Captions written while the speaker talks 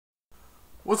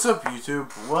What's up,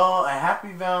 YouTube? Well, a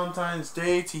happy Valentine's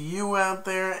Day to you out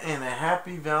there, and a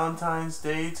happy Valentine's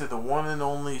Day to the one and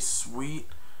only sweet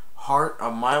heart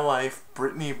of my life,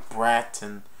 Brittany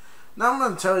Bratton. Now I'm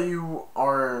going to tell you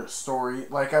our story,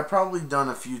 like I've probably done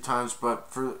a few times,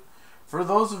 but for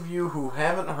those of you who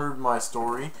haven't heard my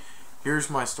story, here's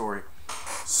my story.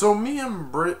 So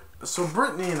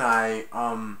Brittany and I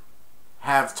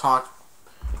have talked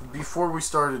before we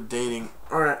started dating.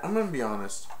 Alright, I'm going to be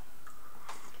honest.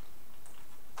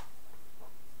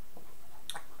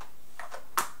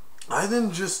 I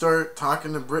didn't just start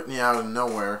talking to Brittany out of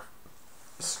nowhere.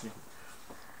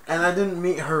 And I didn't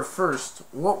meet her first.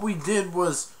 What we did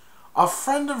was, a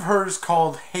friend of hers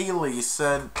called Haley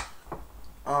said,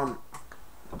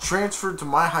 transferred to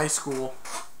my high school,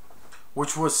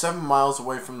 which was 7 miles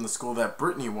away from the school that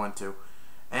Brittany went to.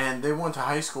 And they went to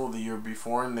high school the year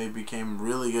before, and they became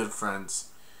really good friends.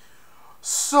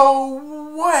 So,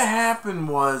 what happened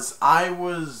was, I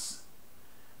was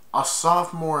a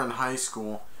sophomore in high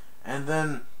school, and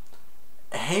then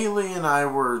Haley and I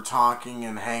were talking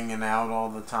and hanging out all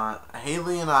the time.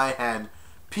 Haley and I had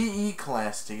PE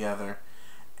class together.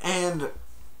 And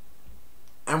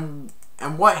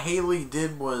what Haley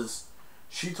did was,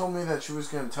 she told me that she was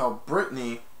going to tell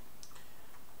Brittany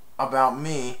about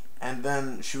me, and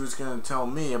then she was going to tell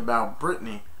me about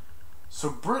Brittany.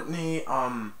 So Brittany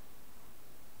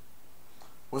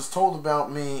was told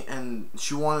about me, and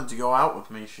she wanted to go out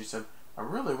with me. She said, I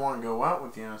really want to go out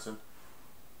with you.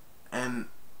 And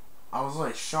I was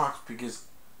like shocked because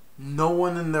no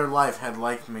one in their life had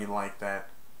liked me like that.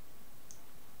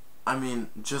 I mean,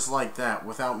 just like that,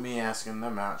 without me asking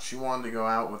them out. She wanted to go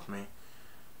out with me.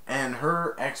 And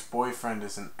her ex-boyfriend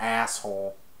is an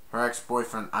asshole. Her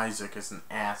ex-boyfriend Isaac is an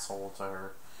asshole to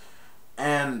her.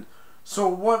 And so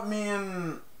what me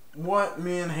and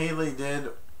Haley did,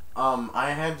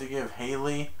 I had to give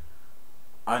Haley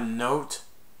a note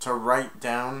to write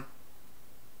down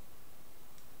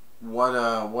what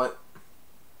I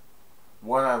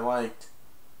liked.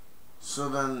 So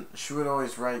then she would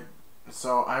always write.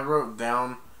 So I wrote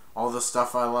down all the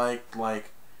stuff I liked,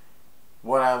 like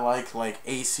what I liked, like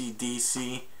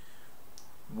AC/DC,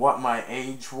 what my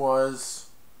age was,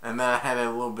 and then I had a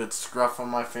little bit scruff on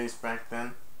my face back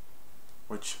then,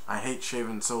 which I hate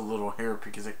shaving so little hair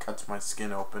because it cuts my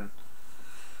skin open.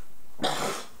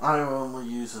 I only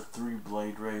use a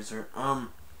 3-blade razor. And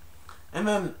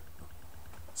then,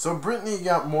 so Brittany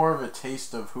got more of a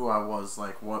taste of who I was,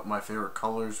 like what my favorite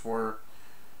colors were,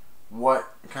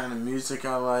 what kind of music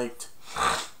I liked,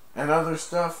 and other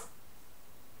stuff.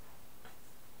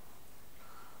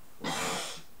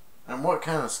 And what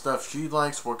kind of stuff she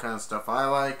likes, what kind of stuff I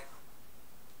like.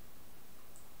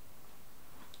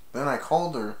 Then I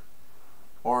called her,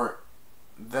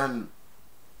 then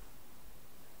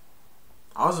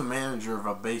I was a manager of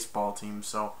a baseball team,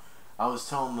 so I was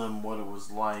telling them what it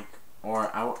was like. Or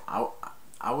I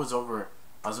was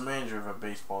a manager of a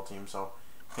baseball team, so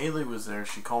Haley was there.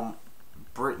 She called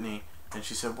Brittany, and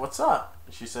she said, what's up?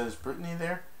 And she said, is Brittany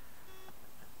there?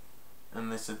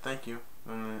 And they said, thank you.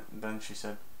 And then she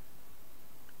said,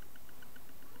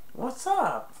 what's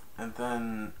up? And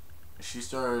then she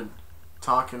started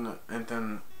talking, and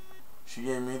then she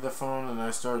gave me the phone, and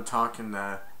I started talking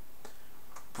to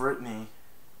Brittany.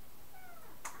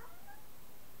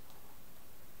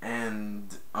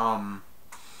 And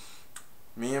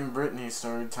me and Brittany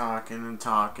started talking, and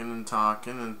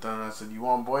then I said, you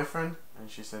want a boyfriend? And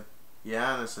she said,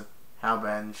 yeah. And I said, how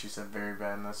bad? And she said, very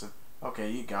bad. And I said, okay,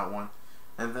 you got one.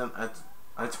 And then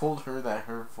I told her that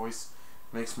her voice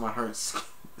makes my heart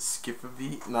skip a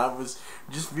beat, and I was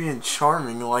just being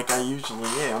charming like I usually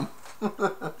am.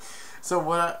 So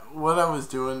what I was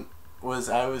doing was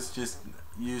I was just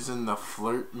using the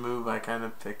flirt move I kind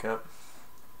of pick up.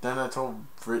 Then I told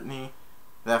Brittany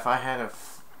that if I had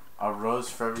a rose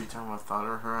for every time I thought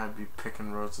of her, I'd be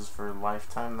picking roses for a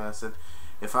lifetime. And I said,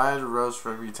 if I had a rose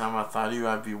for every time I thought of you,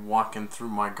 I'd be walking through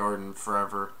my garden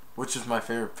forever. Which is my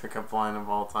favorite pickup line of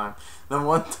all time. Then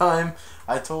one time,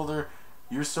 I told her,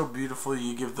 you're so beautiful,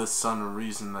 you give the sun a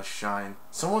reason to shine.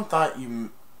 Someone thought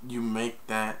you make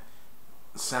that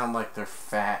sound like they're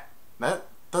fat. That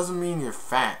doesn't mean you're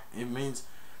fat. It means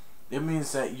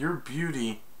that your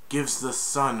beauty gives the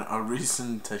sun a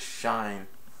reason to shine.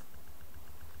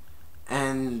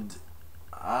 And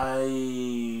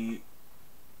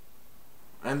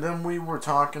then we were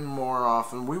talking more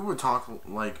often. We would talk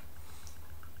like,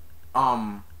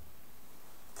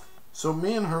 so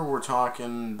me and her were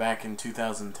talking back in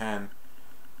 2010,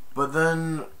 but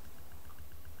then,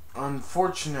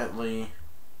 unfortunately,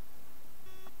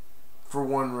 for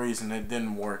one reason, it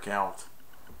didn't work out.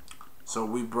 So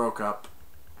we broke up,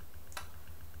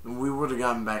 we would have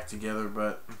gotten back together,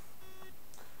 but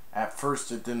at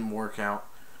first it didn't work out.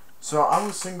 So I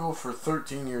was single for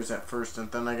 13 years at first,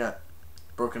 and then I got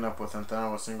broken up with, and then I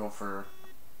was single for...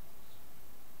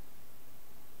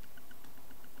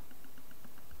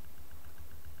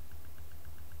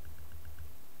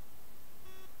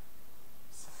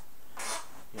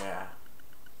 Yeah.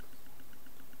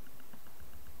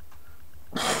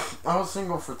 I was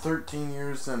single for 13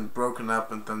 years, then broken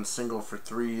up, and then single for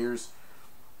 3 years,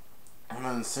 and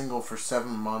then single for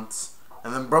 7 months,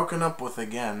 and then broken up with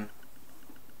again.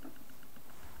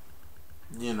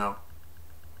 You know,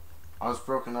 I was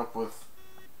broken up with,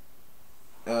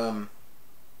 then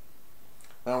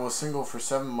I was single for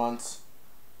 7 months.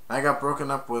 I got broken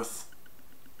up with,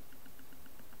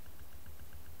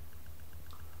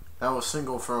 I was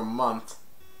single for a month.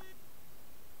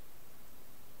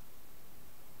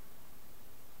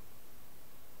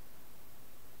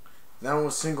 Then I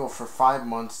was single for 5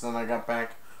 months. Then I got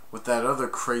back with that other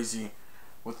crazy,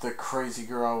 with the crazy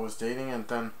girl I was dating, and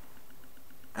then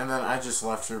I just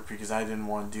left her because I didn't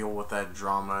want to deal with that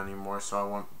drama anymore. So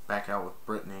I went back out with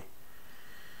Brittany.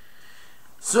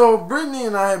 So Brittany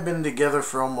and I have been together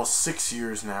for almost 6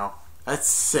 years now. That's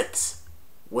 6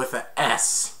 with an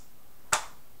S.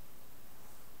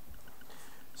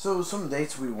 So some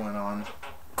dates we went on.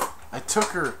 I took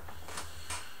her,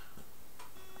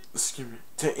 excuse me,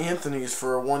 to Anthony's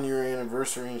for a 1-year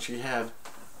anniversary, and she had,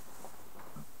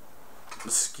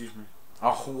 excuse me,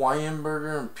 a Hawaiian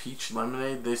burger and peach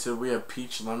lemonade. They said we have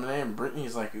peach lemonade, and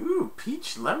Brittany's like, ooh,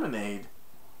 peach lemonade.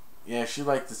 Yeah, she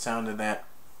liked the sound of that.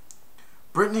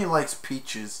 Brittany likes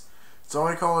peaches, so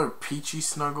I call her Peachy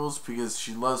Snuggles because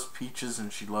she loves peaches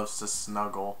and she loves to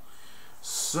snuggle.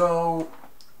 So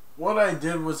what I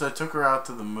did was I took her out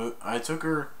to the mall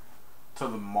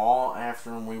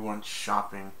after, and we went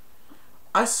shopping.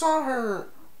 I saw her.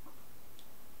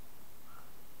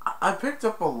 I picked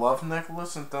up a love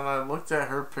necklace, and then I looked at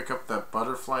her pick up that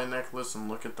butterfly necklace and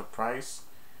look at the price.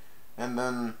 And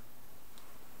then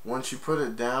when she put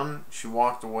it down, she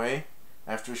walked away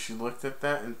after she looked at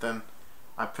that. And then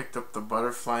I picked up the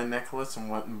butterfly necklace and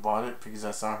went and bought it because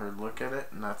I saw her look at it,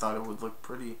 and I thought it would look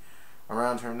pretty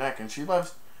around her neck. And she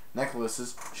loves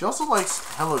necklaces. She also likes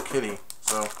Hello Kitty.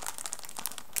 So,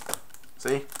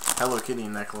 see? Hello Kitty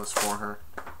necklace for her.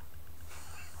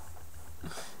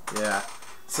 Yeah.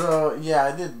 So, yeah,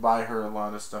 I did buy her a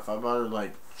lot of stuff. I bought her,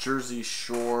 like, Jersey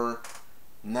Shore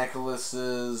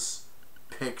necklaces,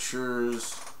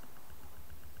 pictures.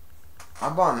 I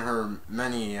bought her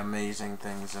many amazing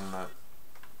things in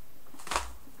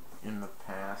the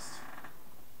past.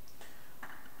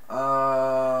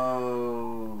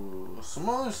 Some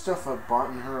other stuff I've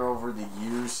bought her over the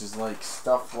years is, like,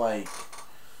 stuff like,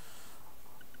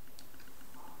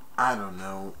 I don't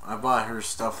know. I bought her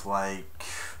stuff like,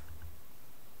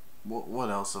 what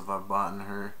else have I bought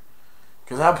her?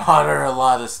 Because I bought her a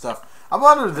lot of stuff. I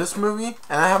bought her this movie,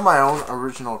 and I have my own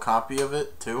original copy of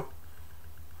it, too.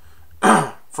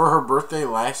 For her birthday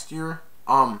last year.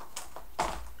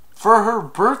 For her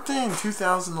birthday in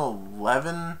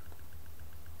 2011,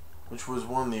 which was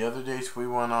one of the other dates we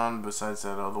went on besides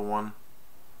that other one,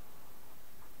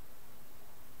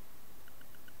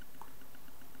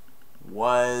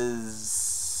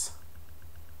 was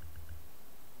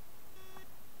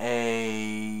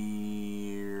I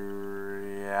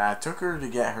took her to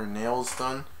get her nails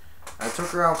done. I took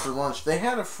her out for lunch. They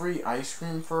had a free ice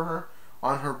cream for her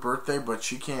on her birthday, but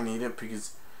she can't eat it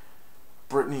because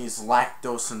Brittany's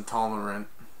lactose intolerant.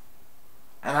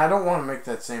 And I don't want to make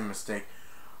that same mistake.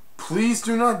 Please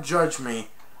do not judge me.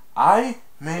 I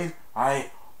made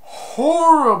a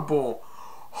horrible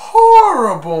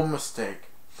mistake.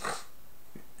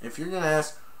 If you're going to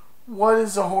ask, what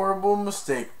is a horrible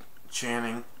mistake,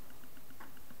 Channing?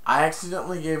 I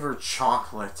accidentally gave her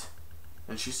chocolate,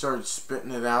 and she started spitting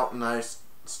it out, and I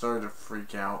started to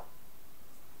freak out.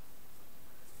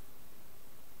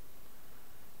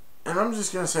 And I'm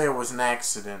just going to say it was an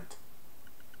accident.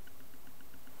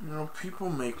 You know, people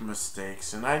make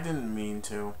mistakes, and I didn't mean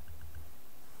to.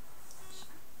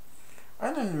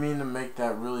 I didn't mean to make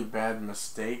that really bad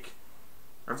mistake.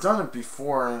 I've done it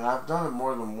before, and I've done it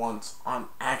more than once on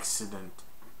accident.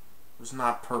 It was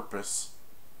not purpose.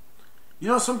 You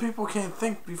know, some people can't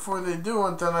think before they do,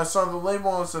 and then I saw the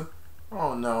label and said,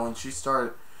 oh no, and she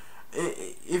started,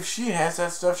 if she has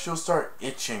that stuff, she'll start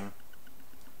itching,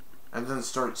 and then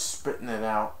start spitting it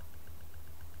out.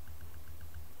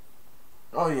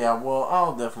 Oh yeah, well,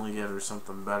 I'll definitely get her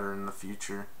something better in the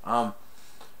future.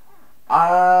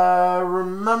 I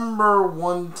remember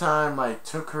one time I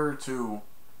took her to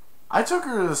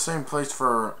the same place for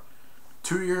our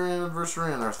 2-year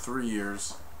anniversary and our 3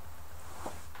 years.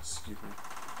 Excuse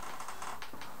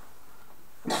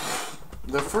me.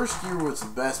 The first year was the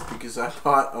best because I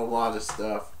bought a lot of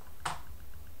stuff.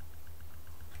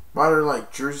 Bought her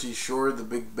like Jersey Shore, The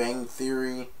Big Bang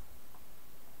Theory.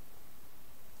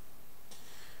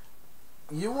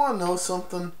 You want to know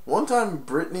something? One time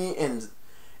Brittany and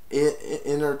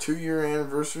in our 2-year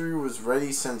anniversary was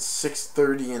ready since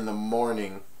 6:30 in the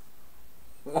morning.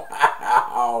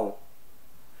 Wow.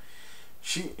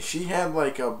 She had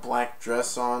like a black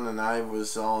dress on and I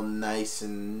was all nice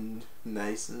in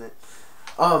it.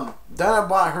 Then I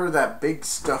bought her that big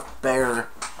stuffed bear.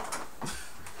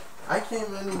 I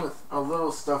came in with a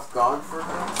little stuffed dog for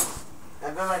her.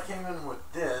 And then I came in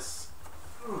with this.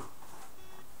 Ooh,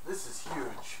 this is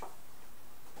huge.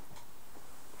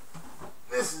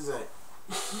 This is a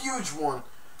huge one.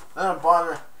 Then I bought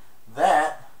her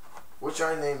that, which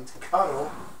I named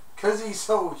Cuddle, because he's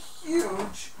so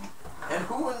huge. And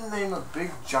who wouldn't name a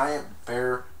big giant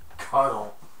bear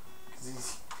Cuddle? Because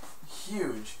he's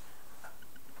huge.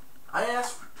 I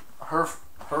asked her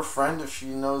friend if she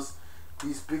knows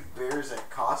these big bears at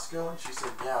Costco, and she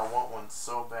said, yeah, I want one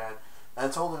so bad. And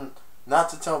I told him not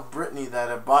to tell Brittany that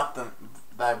I bought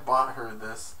her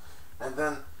this. And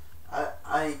then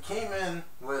I came in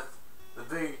with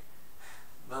the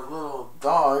little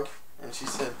dog, and she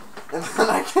said, and then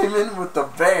I came in with the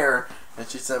bear, and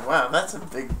she said, wow, that's a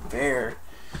big bear.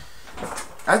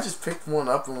 I just picked one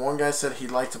up, and one guy said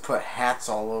he'd like to put hats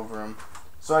all over him.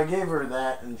 So I gave her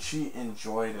that, and she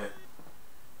enjoyed it.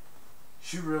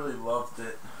 She really loved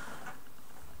it.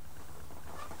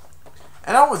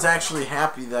 And I was actually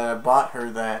happy that I bought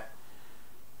her that.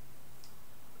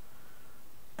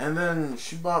 And then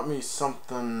she bought me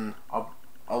something,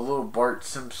 a little Bart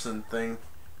Simpson thing,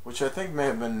 which I think may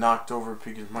have been knocked over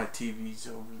because my TV's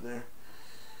over there.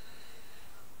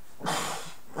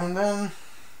 And then,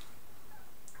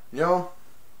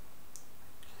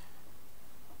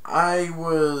 I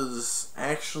was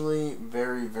actually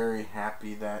very, very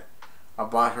happy that I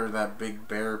bought her that big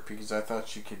bear because I thought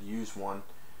she could use one.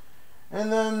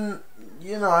 And then,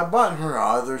 I bought her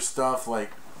other stuff,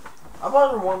 like, I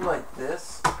bought her one like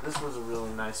this. This was a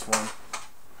really nice one.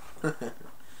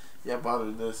 Yeah, I bought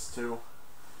her this too.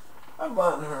 I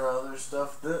bought her other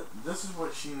stuff. This is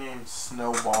what she named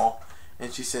Snowball.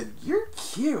 And she said, "You're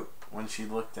cute," when she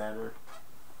looked at her.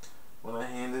 When I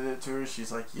handed it to her,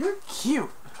 she's like, "You're cute."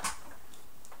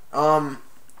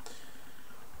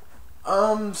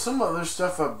 Some other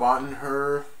stuff I bought in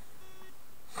her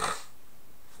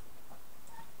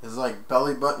is like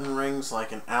belly button rings,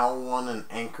 like an owl one, an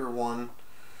anchor one.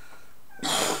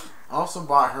 I also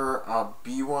bought her a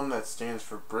B one that stands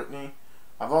for Brittany.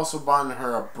 I've also bought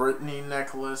her a Brittany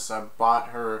necklace. I bought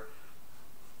her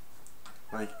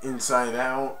like inside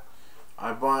out.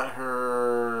 I bought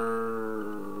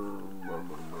her.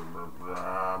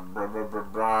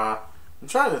 I'm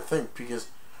trying to think because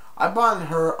I bought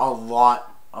her a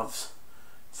lot of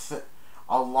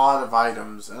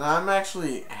items, and I'm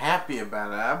actually happy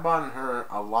about it. I bought her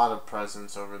a lot of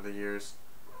presents over the years.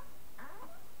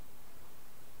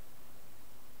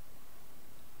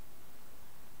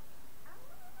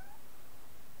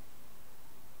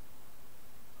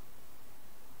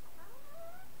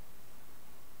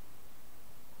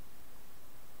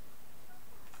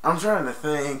 I'm trying to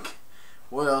think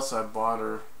what else I bought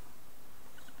her.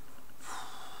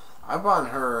 I bought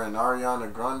her an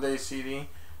Ariana Grande CD,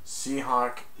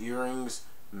 Seahawk earrings,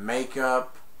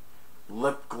 makeup,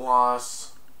 lip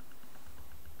gloss,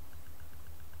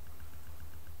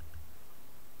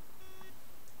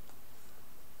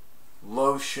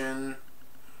 lotion.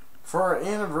 For our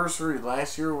anniversary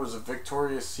last year was a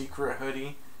Victoria's Secret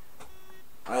hoodie.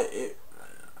 It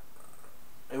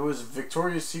was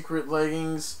Victoria's Secret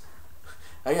leggings.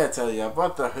 I gotta tell you, I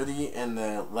bought the hoodie and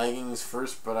the leggings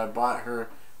first, but I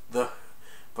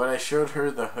showed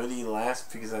her the hoodie last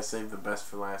because I saved the best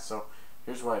for last. So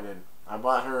here's what I did. I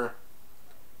bought her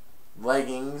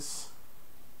leggings,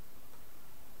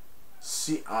 a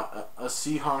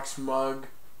Seahawks mug,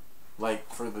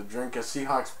 like for the drink, a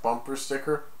Seahawks bumper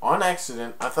sticker on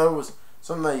accident. I thought it was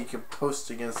something that you could post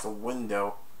against a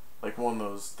window, like one of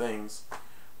those things.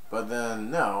 But then,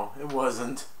 no, it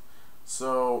wasn't.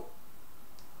 So,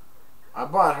 I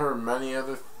bought her many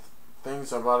other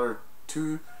things. I bought her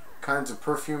 2 kinds of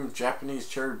perfume. Japanese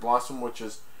Cherry Blossom, which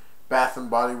is Bath &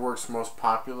 Body Works' most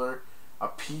popular. A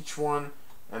peach one.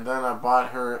 And then I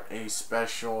bought her a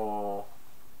special...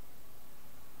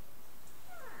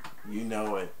 You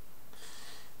know it.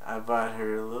 I bought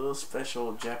her a little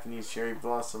special Japanese Cherry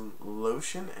Blossom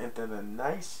lotion. And then a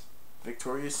nice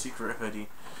Victoria's Secret hoodie.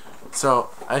 So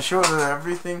I showed her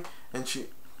everything, and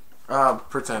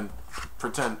Pretend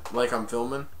like I'm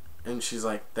filming, and she's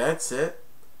like, "That's it,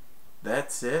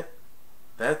 that's it,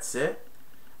 that's it."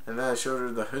 And then I showed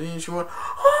her the hoodie, and she went,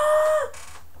 "Ah!"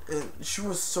 And she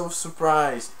was so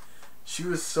surprised. She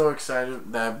was so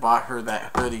excited that I bought her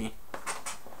that hoodie.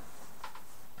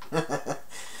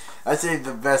 I saved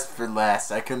the best for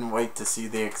last. I couldn't wait to see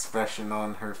the expression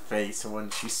on her face when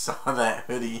she saw that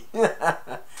hoodie.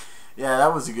 Yeah,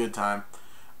 that was a good time.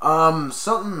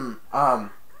 Some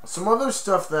other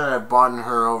stuff that I've bought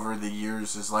her over the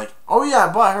years is like, oh yeah,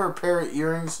 I bought her a pair of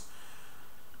earrings.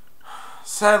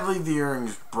 Sadly, the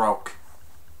earrings broke.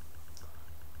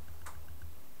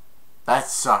 That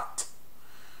sucked.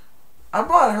 I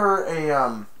bought her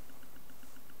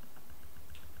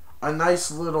a nice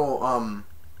little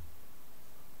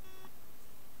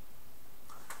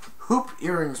hoop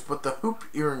earrings, but the hoop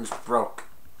earrings broke.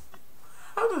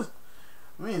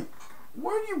 Where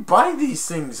do you buy these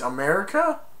things,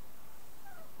 America?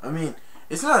 I mean,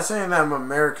 it's not saying that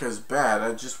America is bad.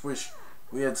 I just wish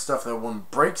we had stuff that wouldn't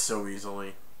break so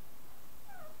easily.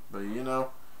 But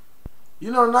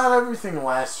not everything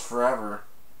lasts forever.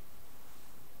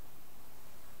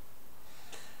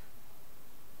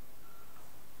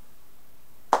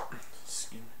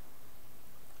 Excuse me.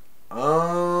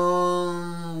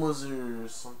 Was there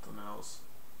something else?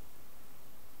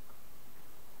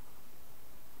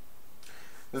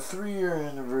 The 3-year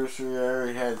anniversary, I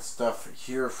already had stuff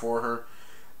here for her.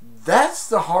 That's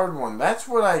the hard one. That's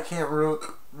what I can't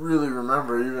really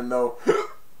remember, even though...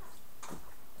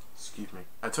 Excuse me.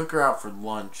 I took her out for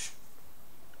lunch.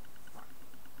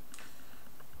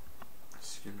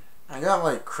 Excuse me. I got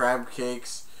like crab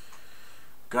cakes.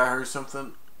 Got her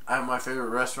something at my favorite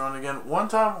restaurant again. One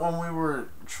time when we were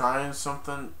trying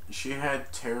something, she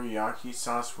had teriyaki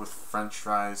sauce with french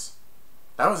fries.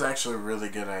 That was actually a really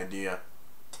good idea.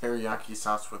 Teriyaki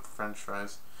sauce with french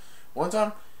fries. One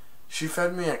time, she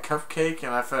fed me a cupcake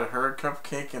and I fed her a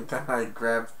cupcake, and then I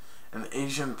grabbed an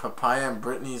Asian papaya, and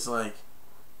Brittany's like,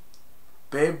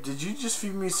 "Babe, did you just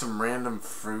feed me some random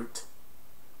fruit?"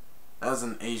 That was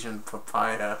an Asian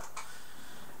papaya.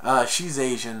 She's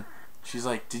Asian. She's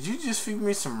like, "Did you just feed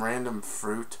me some random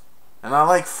fruit?" And I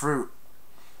like fruit.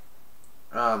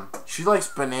 She likes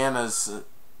bananas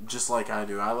just like I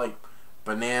do. I like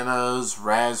bananas,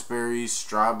 raspberries,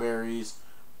 strawberries,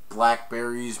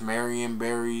 blackberries,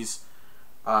 marionberries,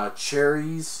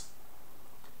 cherries,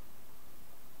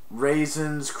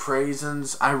 raisins,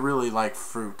 craisins. I really like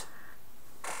fruit.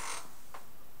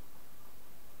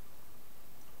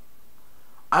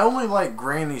 I only like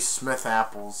Granny Smith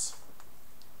apples.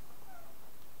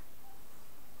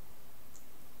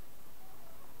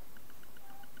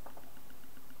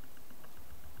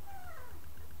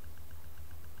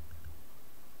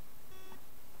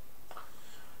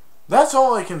 That's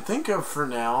all I can think of for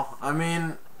now. I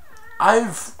mean,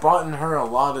 I've bought her a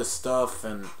lot of stuff,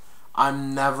 and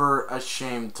I'm never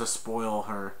ashamed to spoil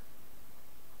her.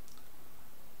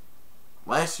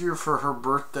 Last year for her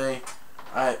birthday,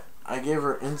 I gave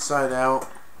her Inside Out,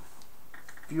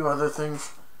 a few other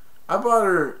things. I bought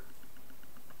her...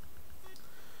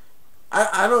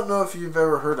 I don't know if you've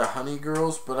ever heard of Honey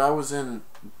Girls, but I was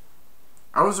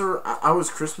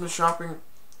Christmas shopping,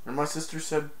 and my sister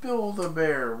said,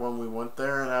 Build-A-Bear, when we went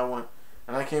there, and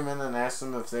I came in and asked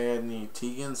them if they had any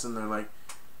Tegans, and they're like,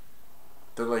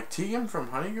 Tegan from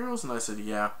Honey Girls? And I said,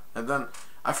 yeah. And then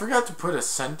I forgot to put a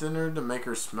scent in her to make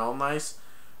her smell nice,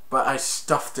 but I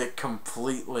stuffed it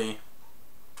completely.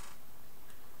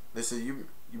 They said, you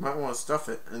might want to stuff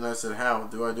it. And I said, how?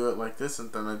 Do I do it like this?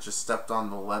 And then I just stepped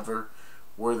on the lever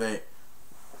where they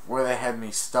had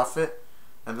me stuff it.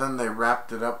 And then they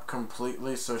wrapped it up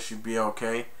completely so she'd be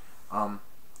okay. And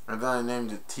then I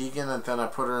named it Tegan, and then I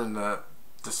put her in the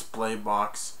display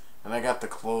box. And I got the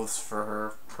clothes for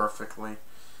her perfectly.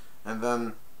 And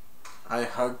then I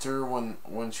hugged her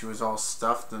when she was all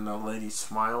stuffed, and the lady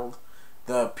smiled.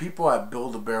 The people at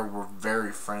Build-A-Bear were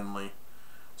very friendly.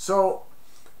 So,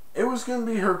 it was going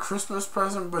to be her Christmas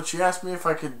present, but she asked me if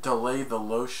I could delay the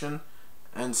lotion.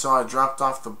 And so I dropped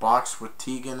off the box with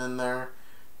Tegan in there,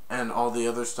 and all the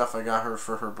other stuff I got her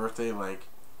for her birthday, like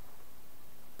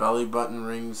belly button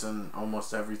rings and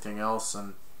almost everything else,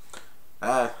 and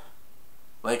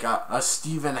like a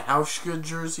Stephen Hauschka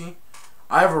jersey.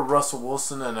 I have a Russell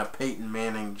Wilson and a Peyton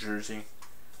Manning jersey.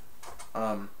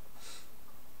 I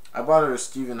bought her a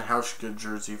Stephen Hauschka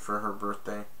jersey for her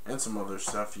birthday and some other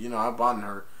stuff. I bought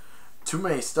her too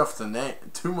much stuff to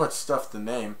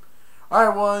name.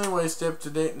 Alright, well, anyway, stay up to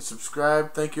date and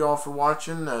subscribe. Thank you all for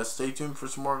watching. Stay tuned for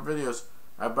some more videos.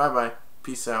 Alright, bye-bye.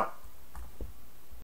 Peace out.